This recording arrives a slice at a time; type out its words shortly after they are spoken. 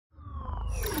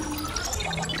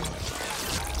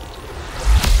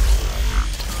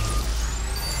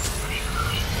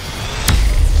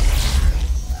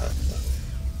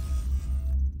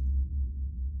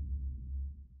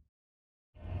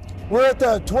We're at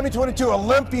the 2022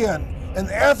 Olympian, and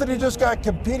Antoni just got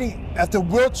competing at the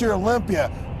Wheelchair Olympia,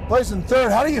 placing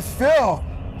third. How do you feel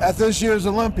at this year's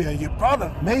Olympia? You brought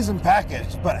an amazing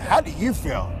package, but how do you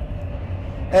feel?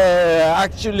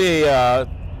 Actually,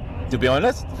 to be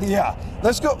honest, yeah,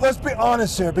 let's be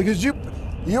honest here, because you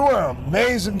were an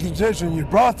amazing condition. You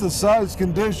brought the size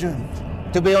condition.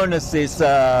 to be honest, is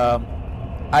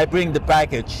I bring the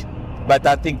package, but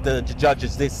I think the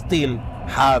judges, they still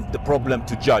have the problem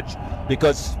to judge,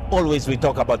 because always we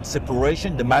talk about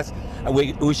separation, the mass, and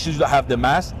we should have the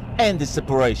mass and the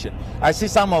separation. I see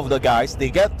some of the guys, they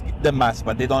get the mass,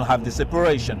 but they don't have the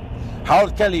separation.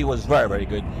 Harold Kelly was very, very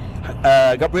good.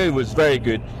 Gabriel was very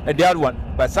good, and the other one,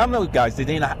 but some of the guys, they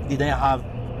didn't have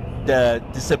the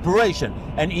separation,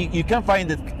 and you can find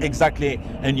it exactly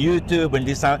on YouTube and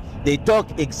this. They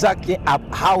talk exactly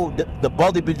how the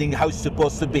bodybuilding, how it's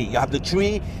supposed to be. You have the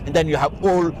tree, and then you have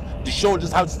all the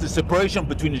shoulders. How's the separation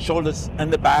between the shoulders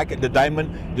and the back, and the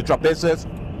diamond, the trapezius,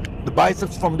 the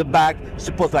biceps from the back.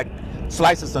 Suppose like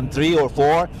slices on 3 or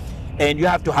 4, and you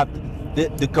have to have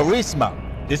the charisma.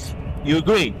 This, you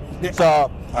agree? Yeah.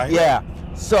 So yeah.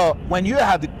 So when you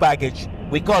have the package,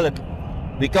 we call it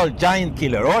giant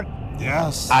killer, or?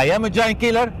 Yes. I am a giant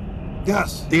killer?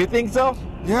 Yes. Do you think so?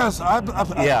 Yes.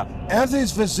 Yeah.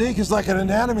 Antoni's physique is like an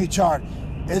anatomy chart.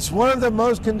 It's one of the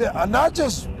most, not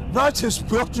just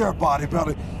wheelchair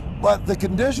bodybuilding, but the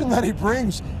condition that he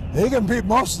brings, he can beat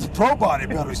most of the pro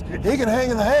bodybuilders. He can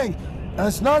hang in the hang. And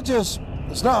it's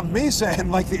not me saying,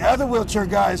 like the other wheelchair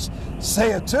guys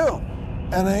say it too.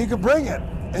 And he can bring it.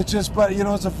 It's just, but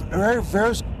it's a very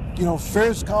fierce,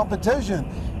 fierce competition.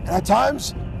 And at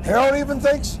times, Harold even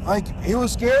thinks like he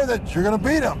was scared that you're going to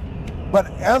beat him. But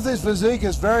Antoni's physique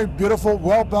is very beautiful,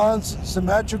 well balanced,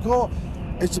 symmetrical.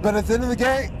 But at the end of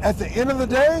the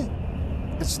day,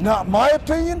 it's not my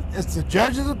opinion. It's the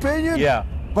judge's opinion. Yeah.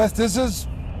 But this is.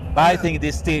 But I think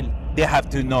they have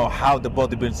to know how the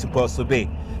bodybuilding is supposed to be,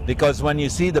 because when you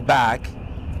see the back,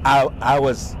 I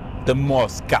was the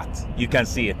most cut. You can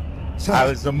see it. I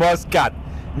was the most cut.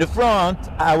 In the front,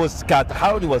 I was cut.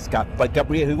 Howard was cut, but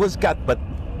Gabriel, he was cut, but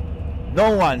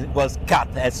no one was cut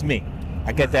as me.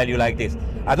 I can tell you like this.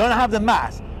 I don't have the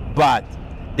mass, but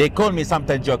they call me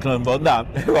sometimes Jean-Claude Van Damme,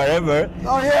 whatever.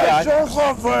 Oh yeah,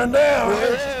 Jean-Claude Van Damme.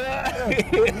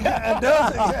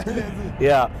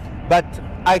 Yeah, but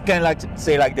I can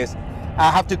say like this.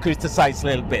 I have to criticize a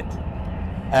little bit.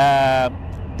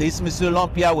 This Miss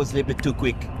Olympia was a little bit too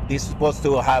quick. They're supposed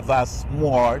to have us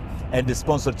more, and the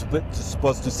sponsor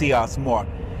supposed to see us more,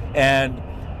 and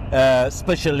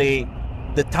especially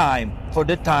the time. For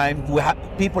the time,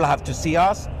 people have to see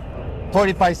us.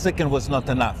 45 seconds was not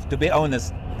enough, to be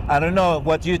honest. I don't know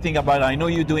what you think about it. I know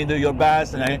you're doing your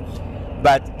best,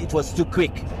 but it was too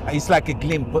quick. It's like a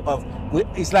glimpse of.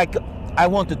 It's like I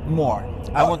wanted more.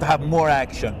 I want to have more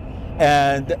action,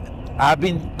 and I've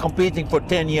been competing for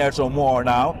 10 years or more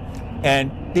now, and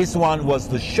this one was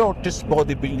the shortest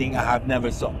bodybuilding I have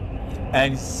never saw.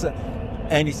 And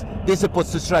they're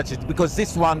supposed to stretch it, because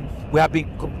this one we have been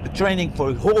training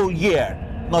for a whole year,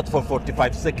 not for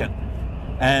 45 seconds.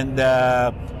 And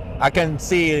I can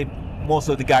see most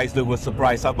of the guys that were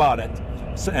surprised about it.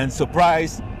 And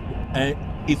surprised,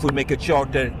 if we make it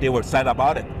shorter, they were sad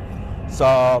about it.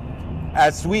 So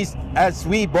as we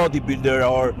bodybuilder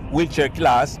or wheelchair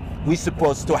class, we're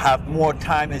supposed to have more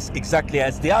time, exactly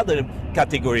as the other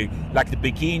category, like the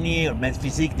bikini or men's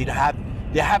physique. They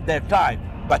have their time,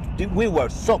 but we were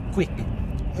so quick.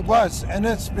 It was, and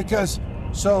it's because,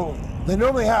 so they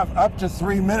normally have up to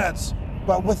 3 minutes,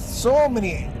 but with so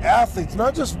many athletes,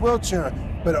 not just wheelchair,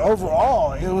 but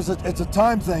overall, it's a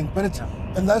time thing. But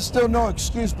and that's still no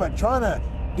excuse. But trying to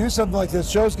do something like this,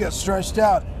 shows get stretched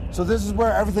out. So this is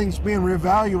where everything's being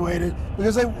reevaluated,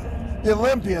 because the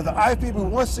Olympia, the IFBB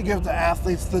wants to give the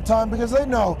athletes the time, because they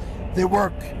know they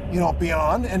work,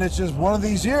 beyond, and it's just one of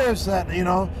these years that,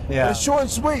 it's short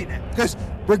and sweet. Because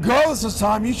regardless of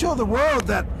time, you show the world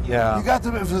that you got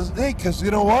the physique, because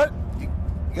you know what? You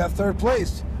got third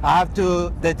place. I have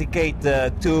to dedicate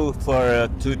two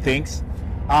things.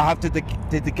 I have to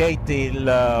dedicate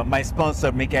my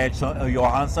sponsor, Mikael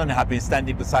Johansson, have been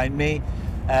standing beside me.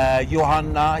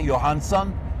 Johanna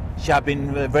Johansson, she has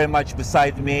been very much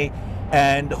beside me,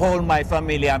 and all my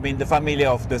family, the family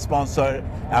of the sponsor,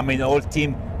 the whole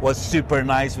team was super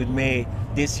nice with me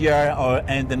this year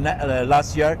and the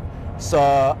last year. So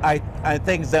I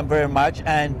thank them very much,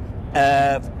 and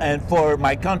for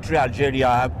my country,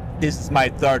 Algeria, this is my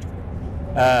third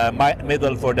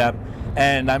medal for them,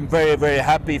 and I'm very, very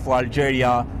happy for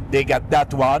Algeria. They got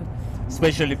that one,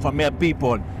 especially for my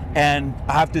people. And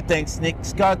I have to thank Nick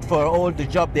Scott for all the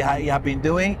job they have been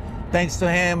doing, thanks to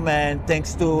him and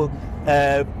thanks to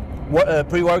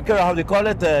pre-worker, how do you call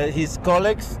it, his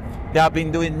colleagues. They have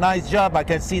been doing a nice job. I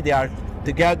can see they are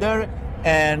together,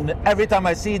 and every time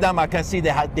I see them, I can see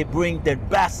they bring their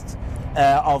best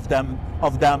of them,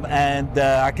 and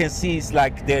I can see it's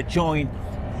like they're enjoying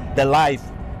the life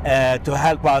to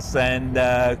help us and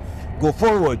go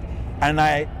forward. And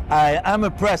I am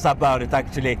impressed about it,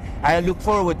 actually. I look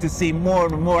forward to see more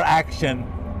and more action.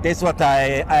 That's what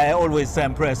I always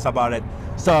impressed about it.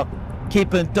 So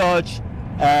keep in touch,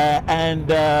 and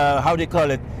how do you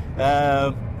call it?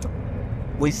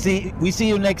 We see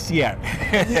you next year.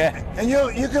 Yeah, and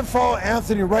you can follow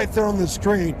Antoni right there on the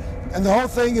screen. And the whole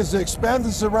thing is to expand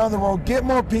this around the world, get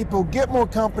more people, get more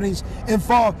companies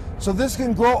involved, so this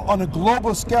can grow on a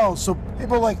global scale. So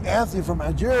people like Antoni from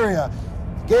Algeria,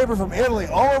 Gabriel from Italy,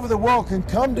 all over the world can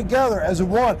come together as a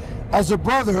one, as a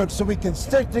brotherhood, so we can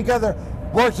stick together,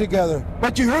 work together.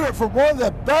 But you heard it from one of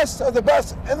the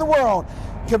best in the world,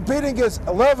 competing against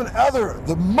 11 other,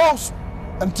 the most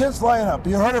intense lineup.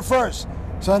 You heard it first.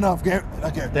 Sign off, Gabriel.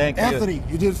 Okay. Thank you.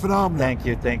 Antoni, you did phenomenal.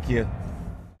 Thank you.